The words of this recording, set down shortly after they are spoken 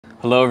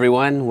Hello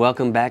everyone,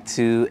 welcome back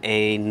to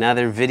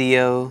another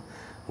video.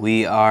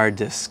 We are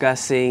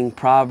discussing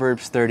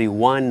Proverbs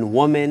 31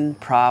 woman,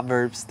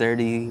 Proverbs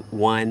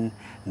 31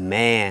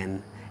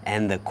 man,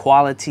 and the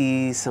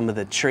qualities, some of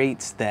the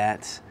traits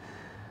that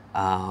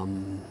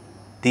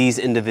these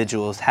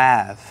individuals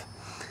have.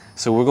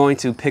 So we're going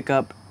to pick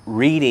up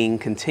reading,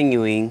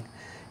 continuing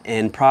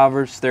in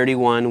Proverbs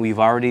 31. We've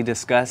already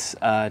discussed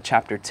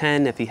chapter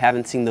 10. If you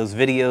haven't seen those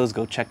videos,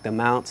 go check them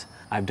out.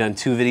 I've done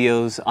 2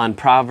 videos on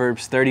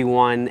Proverbs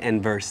 31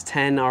 and verse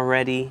 10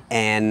 already.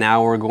 And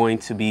now we're going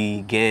to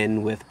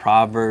begin with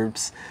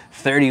Proverbs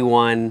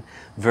 31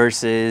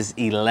 verses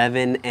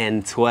 11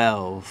 and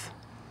 12.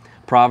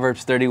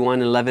 Proverbs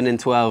 31, 11 and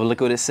 12.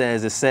 Look what it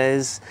says. It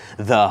says,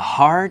 "The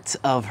heart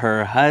of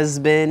her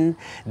husband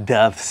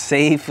doth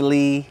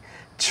safely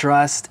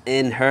trust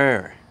in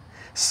her,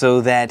 so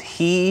that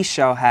he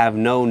shall have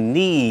no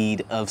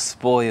need of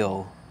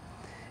spoil."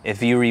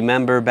 If you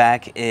remember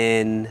back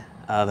in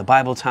the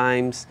Bible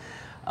times,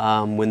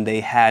 when they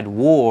had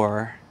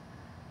war,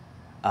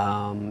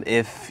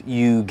 if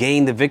you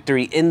gain the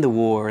victory in the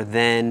war,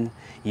 then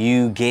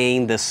you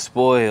gain the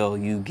spoil,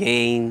 you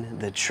gain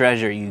the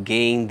treasure, you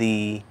gain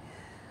the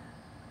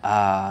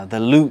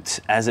loot,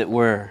 as it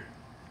were.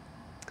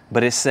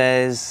 But it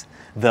says,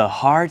 "The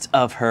heart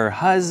of her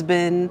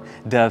husband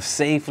doth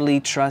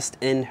safely trust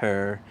in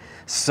her,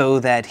 so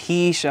that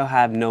he shall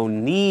have no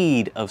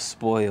need of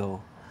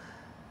spoil."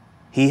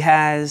 He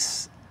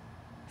has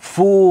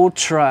full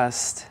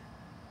trust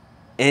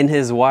in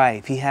his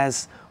wife. He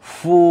has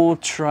full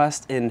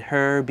trust in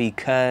her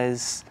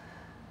because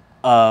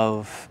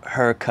of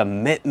her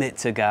commitment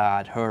to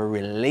God, her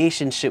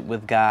relationship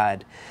with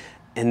God.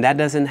 And that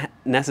doesn't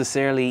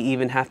necessarily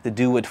even have to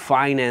do with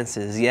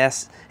finances.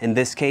 Yes, in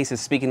this case,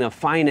 it's speaking of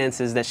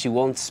finances, that she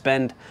won't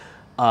spend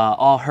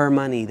all her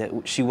money, that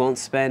she won't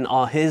spend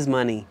all his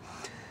money,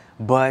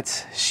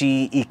 but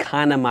she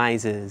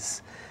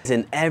economizes.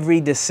 In every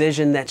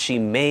decision that she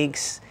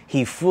makes,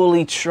 he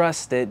fully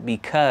trusts it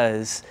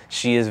because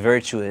she is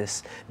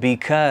virtuous,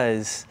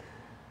 because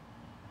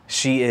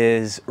she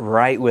is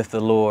right with the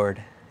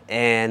Lord.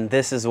 And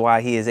this is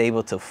why he is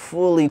able to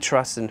fully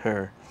trust in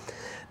her.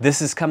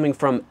 This is coming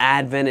from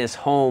Adventist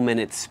Home, and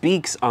it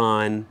speaks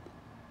on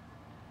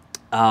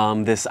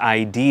this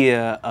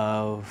idea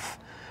of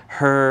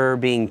her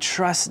being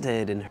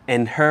trusted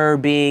and her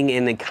being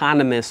an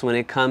economist when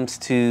it comes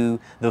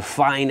to the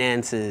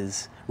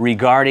finances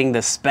regarding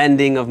the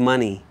spending of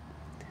money.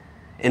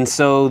 And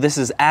so this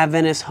is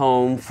Adventist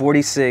Home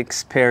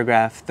 46,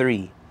 paragraph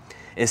 3.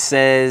 It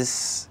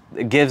says,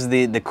 it gives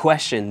the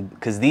question,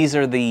 because these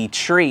are the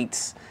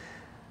traits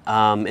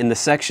in the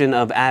section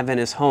of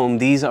Adventist Home.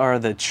 These are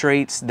the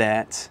traits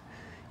that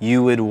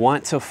you would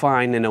want to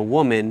find in a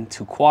woman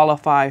to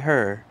qualify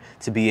her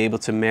to be able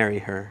to marry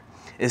her.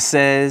 It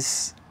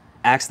says,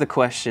 ask the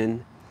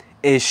question,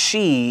 is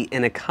she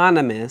an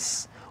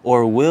economist,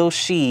 or will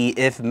she,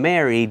 if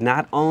married,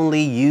 not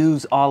only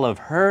use all of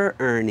her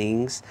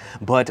earnings,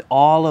 but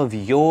all of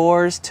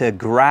yours to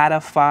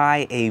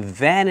gratify a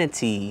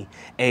vanity,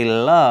 a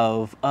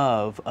love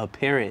of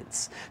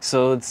appearance?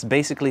 So it's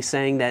basically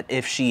saying that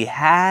if she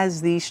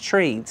has these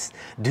traits,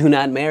 do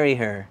not marry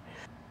her,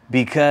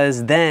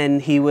 because then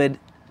he would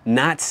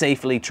not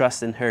safely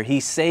trust in her. He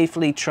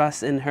safely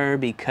trusts in her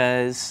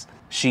because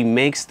she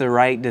makes the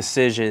right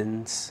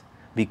decisions,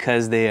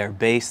 because they are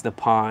based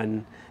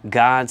upon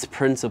God's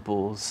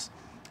principles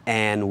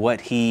and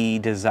what he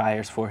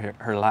desires for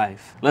her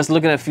life. Let's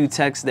look at a few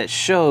texts that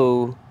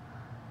show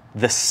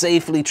the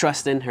safely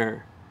trust in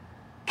her.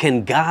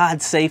 Can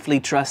God safely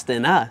trust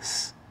in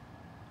us,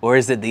 or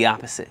is it the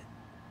opposite?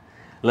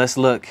 Let's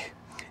look.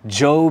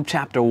 Job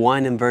chapter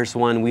 1 and verse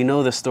 1. We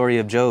know the story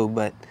of Job,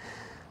 but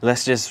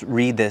let's just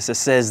read this. It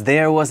says,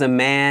 "There was a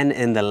man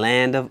in the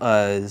land of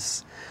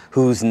Uz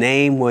whose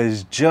name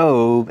was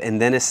Job,"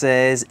 and then it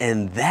says,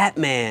 "And that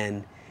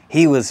man,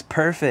 he was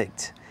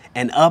perfect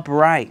and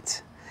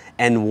upright,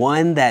 and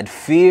one that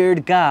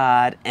feared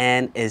God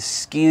and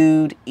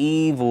eschewed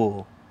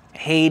evil,"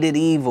 hated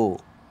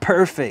evil,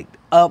 perfect,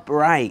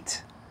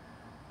 upright,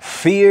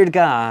 feared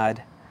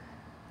God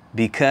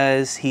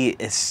because he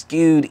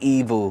eschewed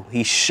evil,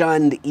 he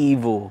shunned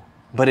evil.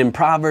 But in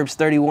Proverbs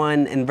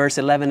 31 and verse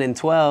 11 and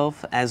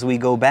 12, as we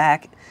go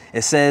back,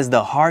 it says,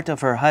 "The heart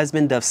of her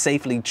husband doth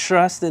safely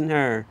trust in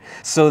her,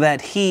 so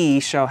that he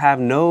shall have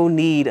no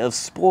need of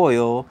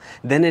spoil."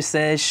 Then it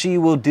says, "She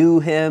will do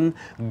him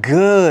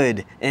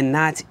good and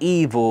not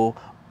evil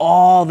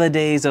all the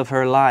days of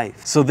her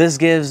life." So this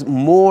gives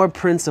more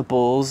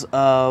principles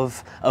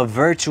of a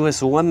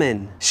virtuous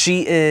woman.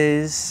 She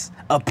is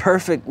a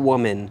perfect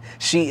woman.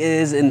 She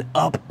is an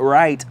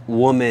upright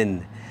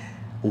woman.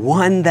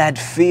 One that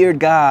feared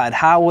God.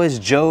 How was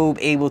Job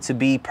able to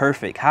be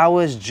perfect? How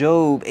was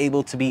Job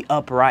able to be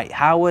upright?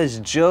 How was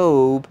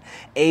Job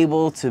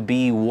able to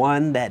be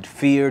one that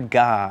feared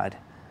God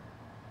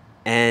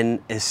and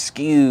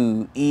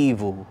eschew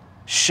evil,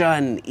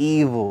 shun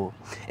evil?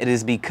 It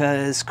is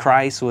because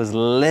Christ was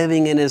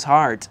living in his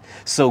heart.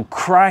 So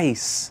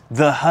Christ,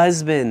 the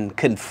husband,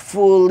 can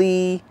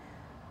fully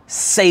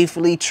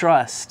safely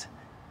trust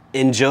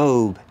in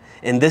Job.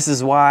 And this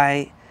is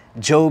why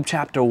Job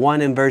chapter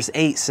 1 and verse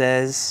 8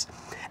 says,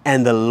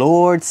 "And the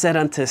Lord said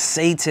unto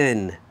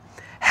Satan,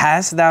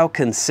 Hast thou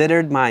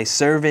considered my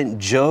servant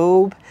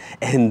Job?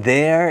 And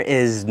there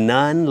is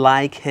none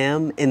like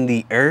him in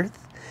the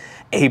earth,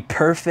 a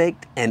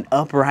perfect and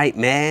upright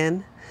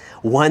man,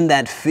 one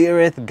that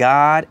feareth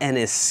God and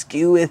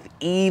escheweth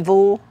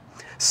evil."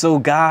 So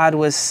God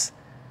was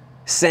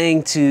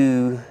saying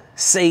to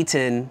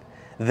Satan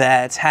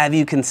that, have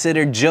you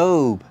considered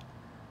Job?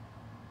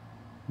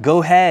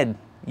 Go ahead.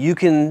 You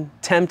can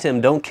tempt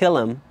him. Don't kill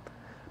him,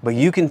 but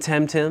you can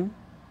tempt him,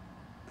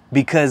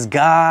 because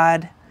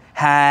God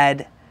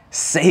had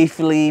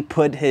safely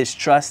put his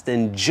trust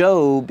in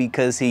Job,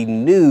 because he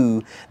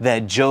knew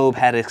that Job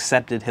had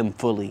accepted him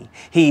fully.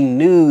 He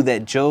knew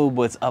that Job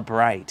was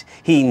upright.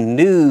 He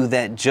knew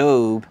that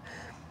Job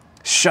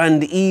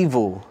shunned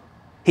evil.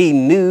 He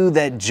knew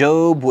that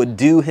Job would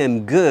do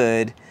him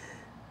good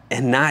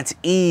and not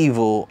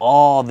evil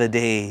all the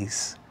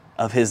days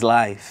of his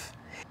life.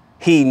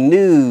 He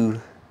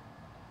knew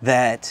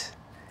that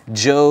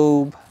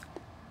Job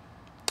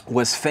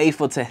was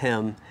faithful to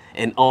him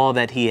in all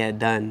that he had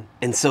done.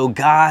 And so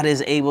God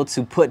is able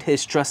to put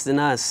his trust in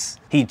us.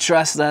 He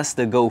trusts us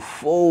to go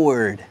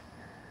forward.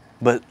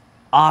 But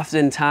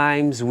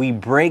oftentimes we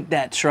break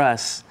that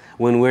trust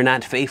when we're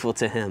not faithful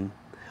to him.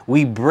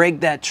 We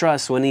break that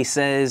trust when he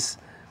says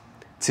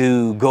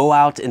to go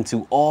out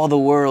into all the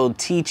world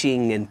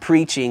teaching and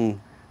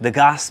preaching the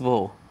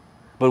gospel.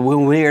 But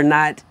when we're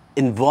not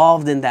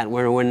involved in that,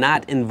 where we're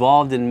not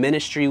involved in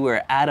ministry,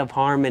 we're out of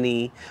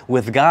harmony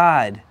with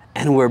God,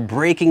 and we're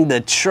breaking the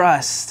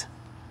trust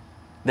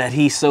that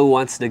he so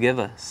wants to give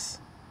us.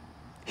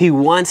 He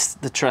wants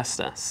to trust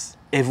us.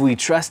 If we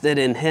trusted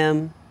in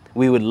him,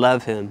 we would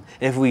love him.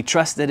 If we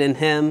trusted in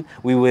him,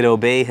 we would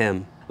obey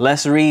him.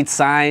 Let's read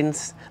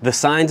the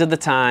Signs of the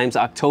Times,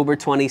 October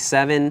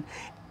 27,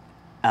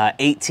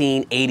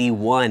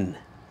 1881.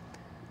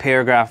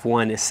 Paragraph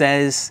 1, it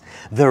says,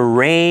 "The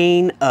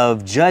reign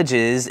of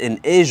judges in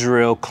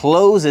Israel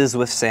closes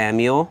with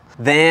Samuel,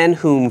 than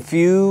whom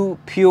few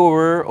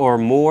purer or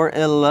more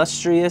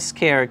illustrious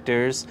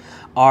characters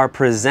are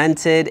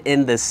presented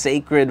in the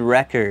sacred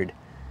record.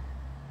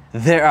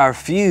 There are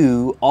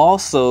few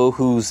also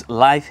whose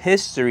life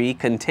history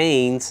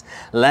contains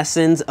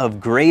lessons of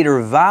greater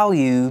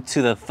value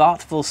to the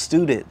thoughtful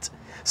student."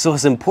 So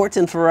it's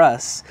important for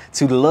us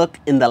to look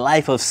in the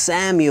life of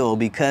Samuel,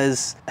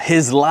 because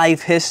his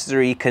life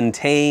history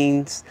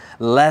contains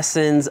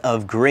lessons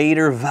of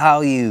greater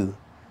value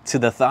to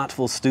the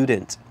thoughtful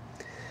student.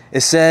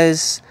 It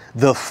says,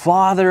 "The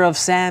father of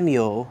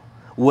Samuel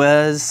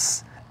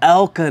was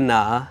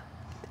Elkanah,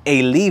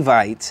 a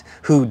Levite,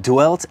 who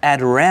dwelt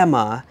at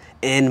Ramah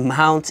in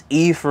Mount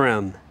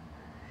Ephraim.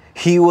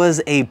 He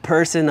was a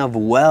person of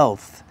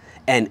wealth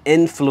and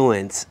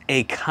influence,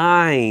 a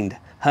kind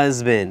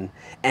husband,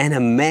 and a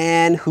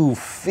man who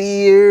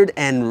feared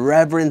and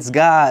reverenced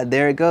God."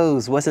 There it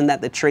goes. Wasn't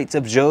that the traits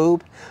of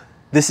Job?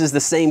 This is the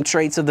same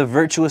traits of the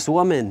virtuous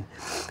woman.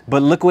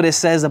 But look what it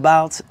says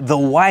about the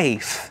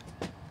wife.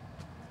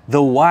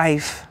 The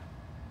wife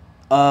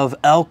of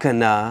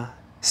Elkanah,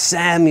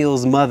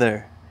 Samuel's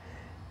mother.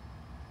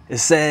 It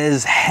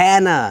says,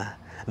 "Hannah,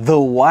 the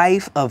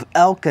wife of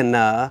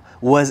Elkanah,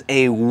 was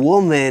a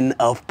woman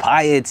of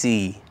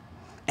piety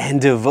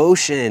and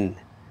devotion,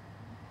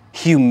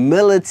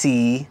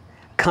 humility,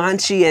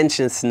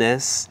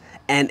 conscientiousness,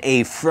 and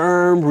a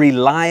firm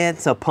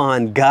reliance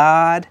upon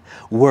God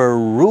were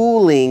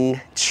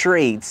ruling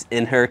traits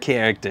in her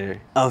character.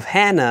 Of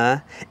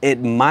Hannah,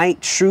 it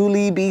might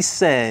truly be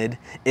said,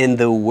 in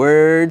the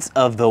words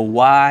of the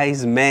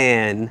wise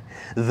man,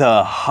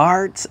 'The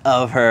heart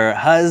of her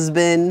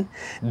husband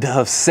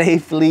doth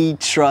safely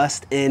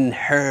trust in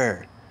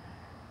her.'"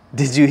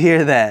 Did you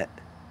hear that?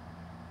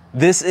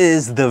 This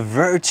is the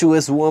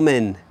virtuous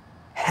woman,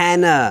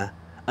 Hannah.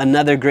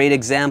 Another great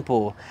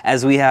example,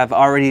 as we have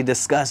already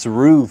discussed,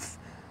 Ruth.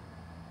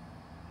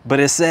 But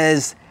it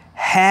says,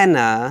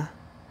 Hannah,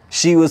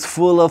 she was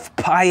full of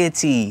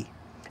piety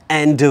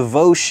and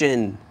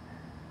devotion.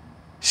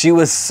 She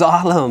was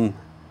solemn,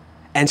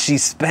 and she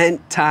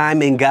spent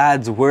time in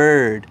God's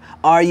word.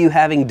 Are you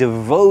having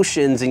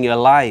devotions in your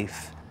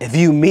life? If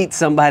you meet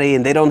somebody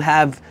and they don't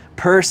have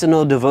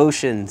personal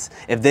devotions,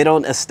 if they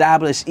don't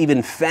establish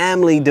even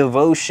family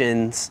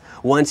devotions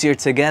once you're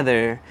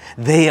together,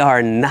 they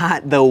are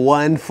not the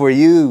one for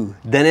you.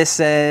 Then it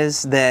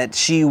says that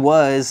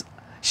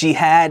she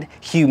had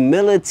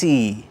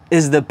humility.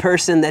 Is the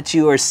person that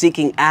you are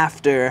seeking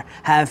after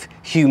have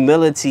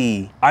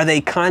humility? Are they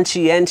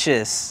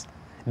conscientious?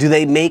 Do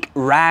they make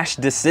rash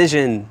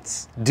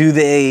decisions? Do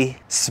they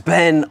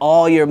spend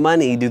all your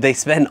money? Do they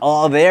spend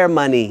all their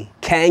money?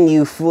 Can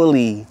you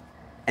fully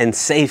and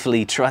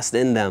safely trust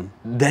in them?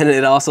 Then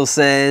it also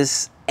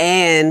says,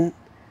 and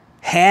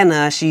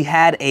Hannah, she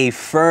had a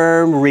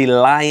firm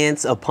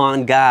reliance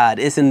upon God.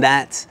 Isn't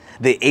that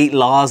the 8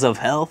 laws of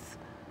health?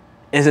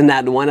 Isn't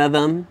that one of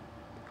them?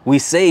 We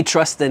say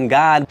trust in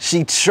God.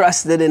 She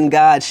trusted in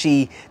God.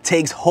 She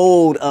takes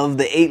hold of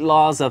the 8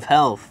 laws of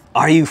health.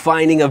 Are you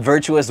finding a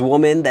virtuous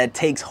woman that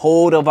takes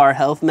hold of our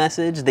health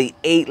message, the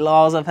 8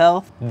 laws of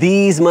health?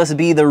 These must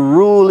be the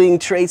ruling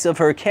traits of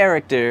her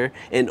character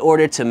in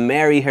order to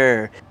marry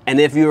her. And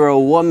if you're a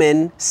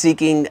woman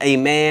seeking a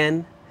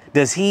man,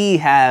 does he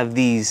have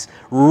these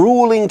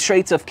ruling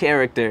traits of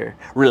character?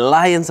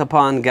 Reliance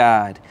upon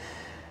God,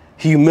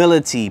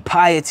 humility,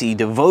 piety,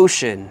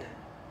 devotion,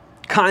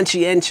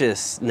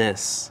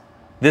 conscientiousness.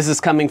 This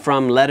is coming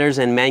from Letters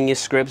and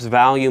Manuscripts,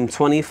 volume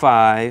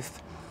 25,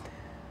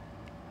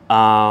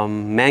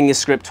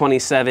 manuscript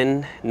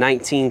 27,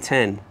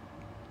 1910,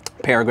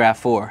 paragraph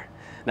 4.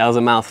 That was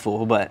a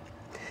mouthful, but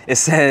it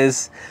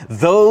says,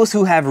 those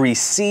who have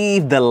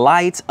received the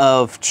light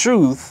of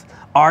truth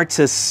are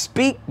to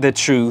speak the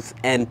truth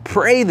and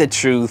pray the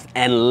truth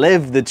and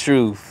live the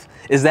truth.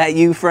 Is that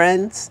you,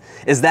 friends?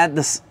 Is that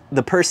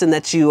the person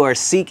that you are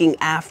seeking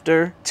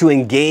after to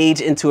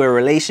engage into a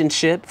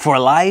relationship for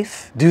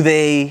life? Do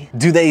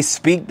they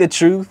speak the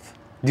truth?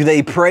 Do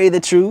they pray the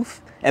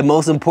truth? And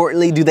most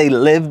importantly, do they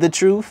live the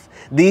truth?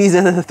 These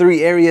are the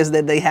 3 areas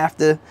that they have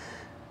to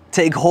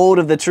take hold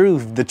of the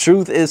truth. The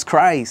truth is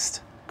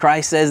Christ.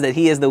 Christ says that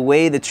he is the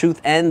way, the truth,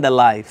 and the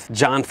life.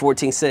 John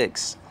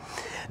 14:6.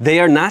 They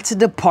are not to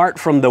depart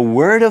from the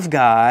word of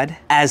God,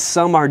 as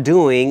some are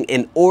doing,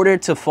 in order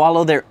to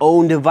follow their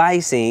own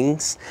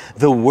devisings.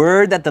 The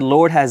word that the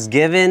Lord has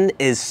given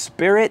is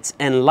spirit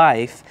and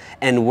life,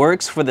 and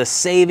works for the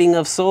saving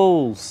of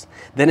souls.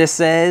 Then it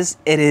says,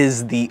 it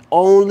is the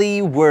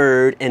only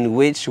word in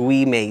which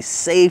we may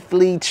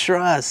safely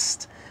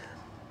trust.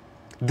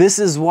 This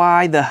is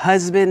why the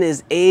husband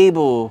is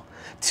able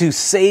to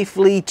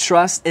safely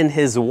trust in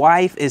his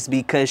wife, is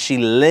because she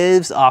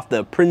lives off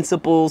the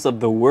principles of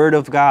the word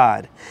of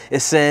God. It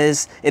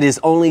says it is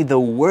only the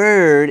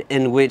word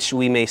in which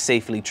we may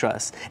safely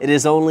trust. It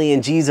is only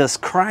in Jesus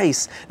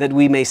Christ that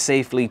we may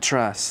safely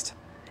trust.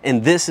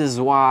 And this is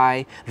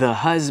why the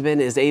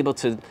husband is able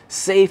to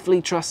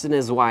safely trust in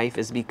his wife,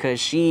 is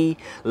because she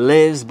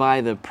lives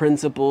by the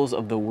principles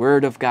of the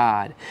word of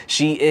God.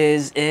 She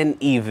is in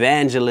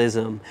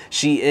evangelism.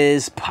 She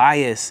is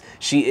pious.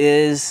 She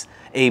is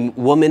a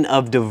woman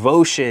of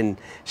devotion.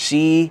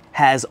 She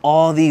has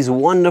all these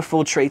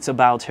wonderful traits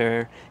about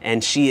her,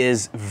 and she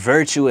is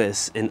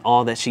virtuous in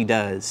all that she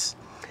does.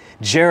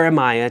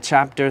 Jeremiah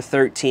chapter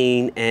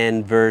 13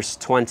 and verse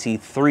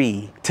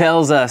 23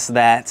 tells us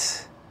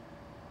that,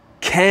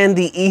 can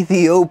the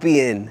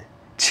Ethiopian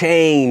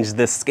change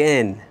the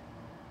skin,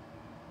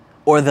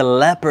 or the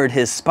leopard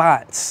his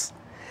spots?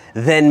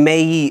 Then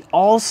may ye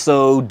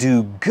also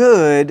do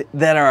good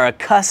that are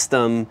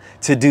accustomed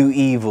to do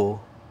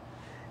evil.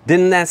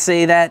 Didn't that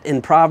say that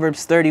in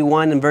Proverbs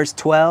 31 and verse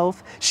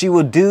 12? She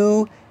will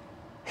do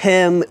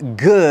him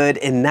good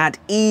and not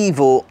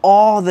evil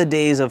all the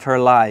days of her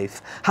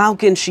life. How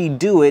can she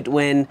do it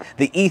when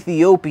the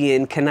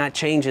Ethiopian cannot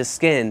change his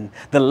skin?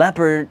 The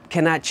leopard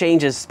cannot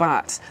change his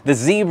spots. The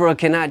zebra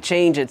cannot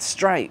change its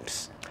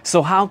stripes.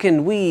 So how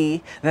can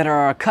we that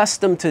are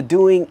accustomed to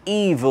doing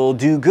evil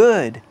do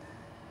good?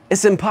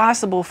 It's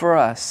impossible for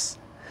us.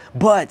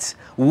 But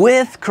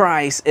with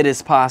Christ, it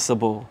is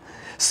possible.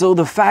 So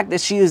the fact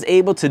that she is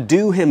able to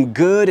do him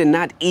good and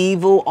not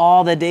evil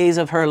all the days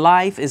of her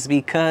life is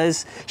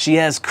because she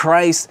has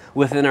Christ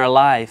within her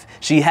life.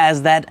 She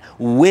has that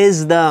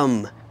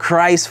wisdom,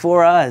 Christ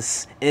for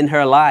us, in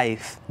her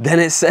life. Then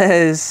it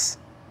says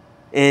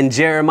in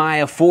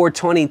Jeremiah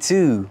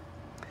 4:22,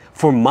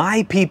 for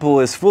my people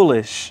is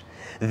foolish.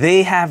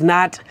 They have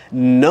not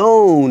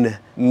known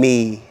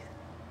me.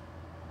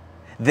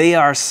 They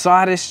are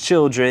sottish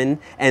children,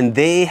 and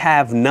they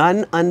have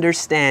none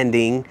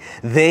understanding.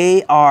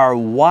 They are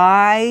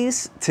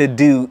wise to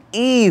do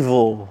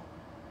evil.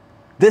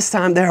 This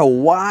time they're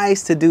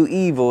wise to do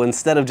evil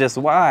instead of just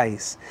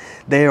wise.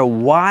 They are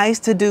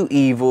wise to do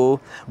evil,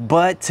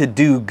 but to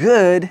do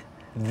good,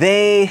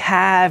 they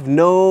have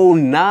no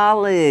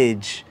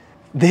knowledge.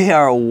 They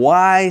are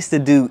wise to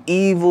do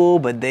evil,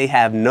 but they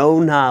have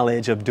no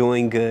knowledge of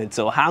doing good.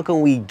 So how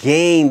can we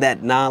gain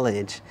that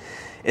knowledge?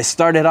 It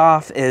started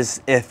off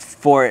as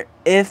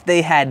if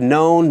they had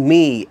known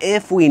me.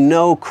 If we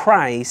know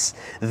Christ,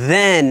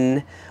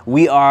 then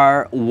we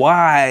are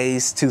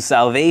wise to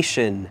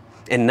salvation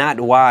and not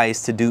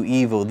wise to do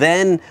evil.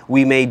 Then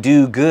we may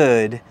do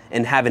good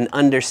and have an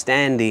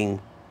understanding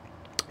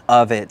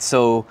of it.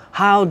 So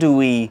how do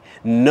we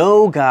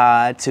know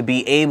God to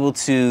be able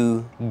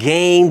to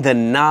gain the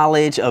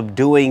knowledge of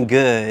doing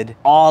good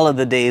all of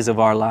the days of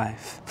our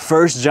life?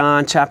 1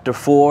 John chapter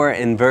 4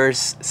 and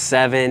verse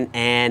 7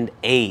 and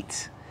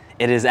 8.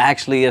 It is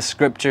actually a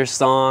scripture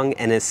song,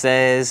 and it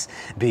says,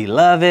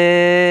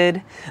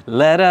 beloved,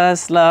 let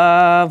us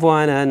love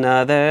one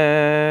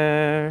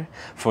another,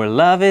 for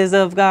love is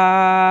of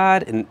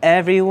God, and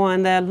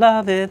everyone that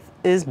loveth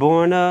is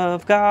born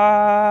of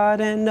God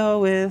and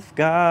knoweth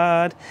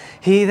God.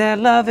 He that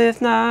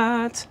loveth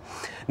not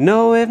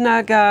knoweth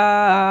not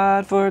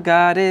God, for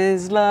God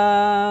is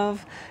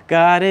love.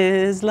 God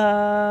is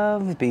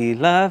love.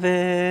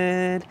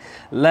 Beloved,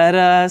 Let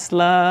us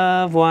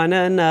love one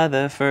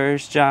another. 1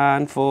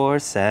 John 4,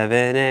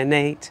 7 and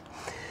 8.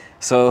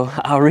 So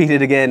I'll read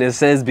it again. It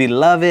says,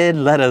 Beloved,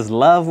 let us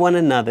love one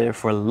another,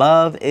 for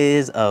love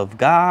is of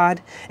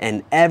God,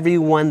 and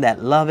everyone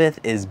that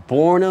loveth is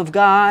born of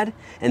God.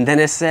 And then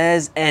it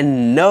says,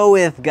 and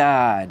knoweth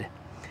God.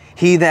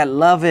 He that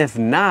loveth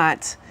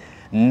not,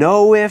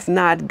 knoweth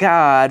not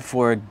God,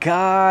 for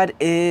God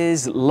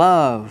is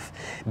love.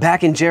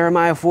 Back in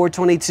Jeremiah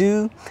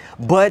 4:22,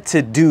 but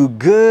to do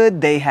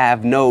good they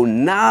have no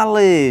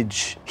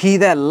knowledge. He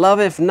that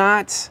loveth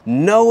not,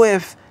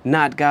 knoweth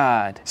not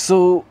God.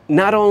 So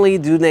not only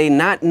do they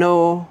not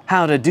know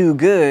how to do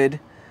good,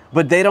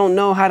 but they don't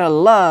know how to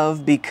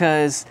love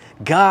because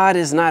God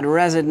is not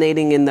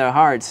resonating in their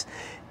hearts.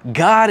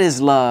 God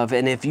is love,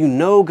 and if you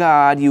know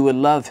God, you would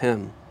love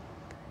him.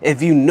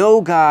 If you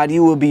know God,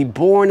 you will be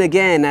born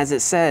again, as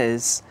it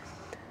says.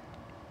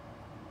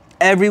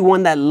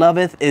 Everyone that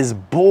loveth is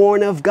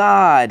born of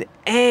God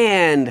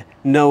and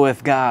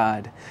knoweth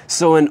God.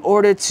 So in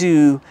order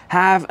to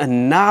have a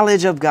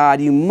knowledge of God,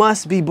 you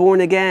must be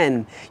born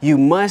again. You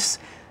must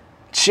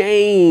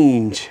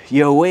change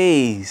your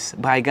ways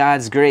by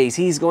God's grace.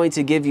 He's going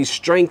to give you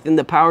strength and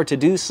the power to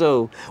do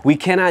so. We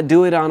cannot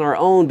do it on our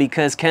own,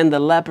 because can the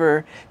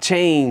leper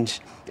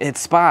change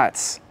its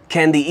spots?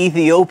 Can the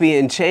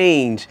Ethiopian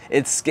change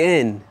its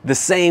skin? The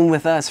same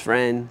with us,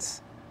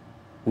 friends.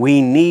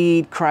 We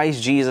need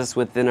Christ Jesus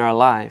within our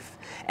life.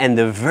 And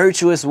the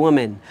virtuous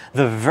woman,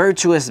 the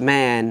virtuous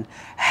man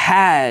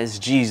has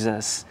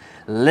Jesus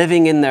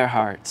living in their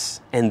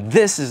hearts. And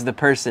this is the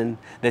person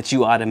that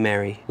you ought to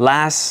marry.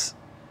 Last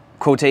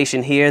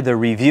quotation here, the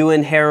Review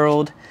and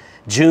Herald,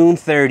 June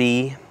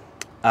 30,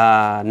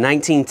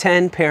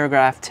 1910,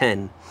 paragraph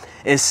 10.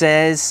 It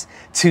says,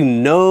 to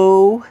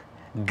know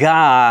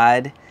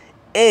God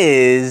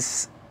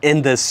is,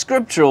 in the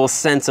scriptural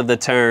sense of the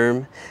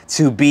term,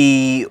 to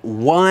be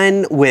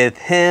one with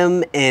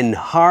him in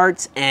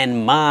heart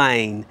and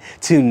mind.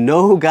 To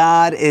know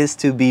God is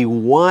to be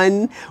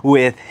one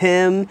with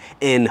him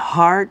in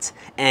heart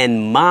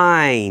and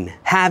mind,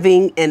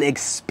 having an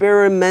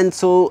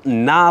experimental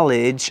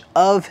knowledge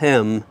of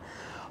him,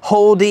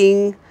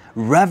 holding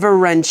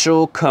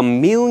reverential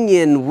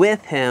communion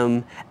with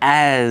him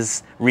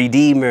as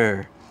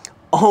Redeemer.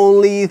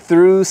 Only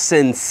through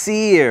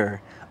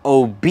sincere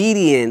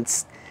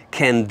obedience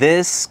can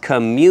this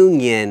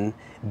communion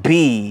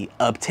be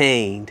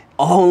obtained.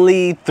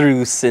 Only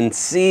through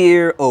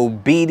sincere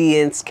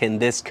obedience can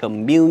this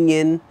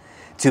communion,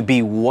 to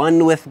be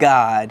one with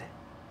God,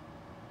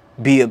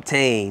 be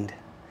obtained.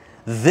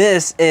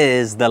 This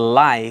is the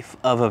life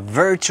of a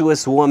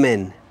virtuous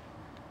woman.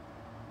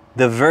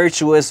 The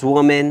virtuous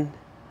woman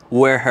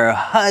where her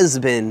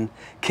husband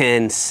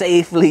can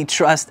safely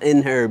trust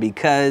in her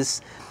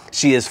because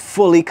she is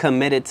fully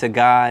committed to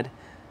God.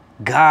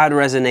 God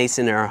resonates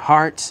in her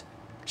heart.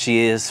 She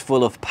is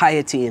full of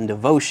piety and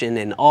devotion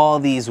and all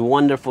these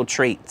wonderful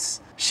traits.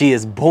 She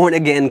is born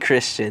again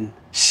Christian.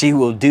 She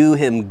will do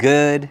him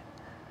good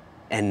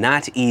and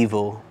not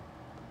evil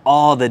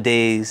all the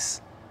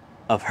days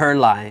of her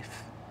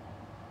life.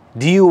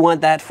 Do you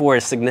want that for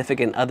a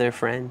significant other,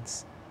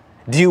 friends?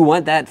 Do you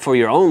want that for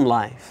your own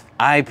life?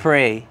 I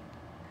pray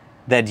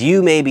that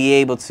you may be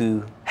able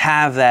to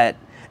have that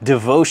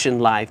devotion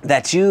life,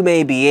 that you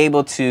may be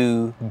able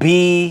to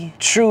be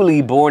truly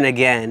born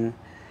again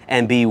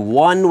and be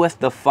one with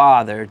the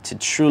Father to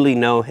truly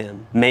know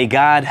him. May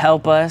God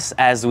help us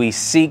as we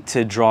seek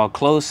to draw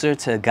closer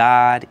to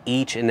God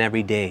each and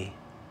every day.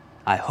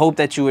 I hope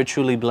that you are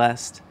truly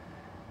blessed.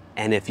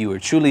 And if you are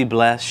truly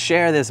blessed,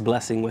 share this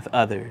blessing with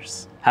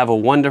others. Have a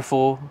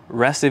wonderful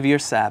rest of your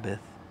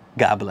Sabbath.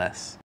 God bless.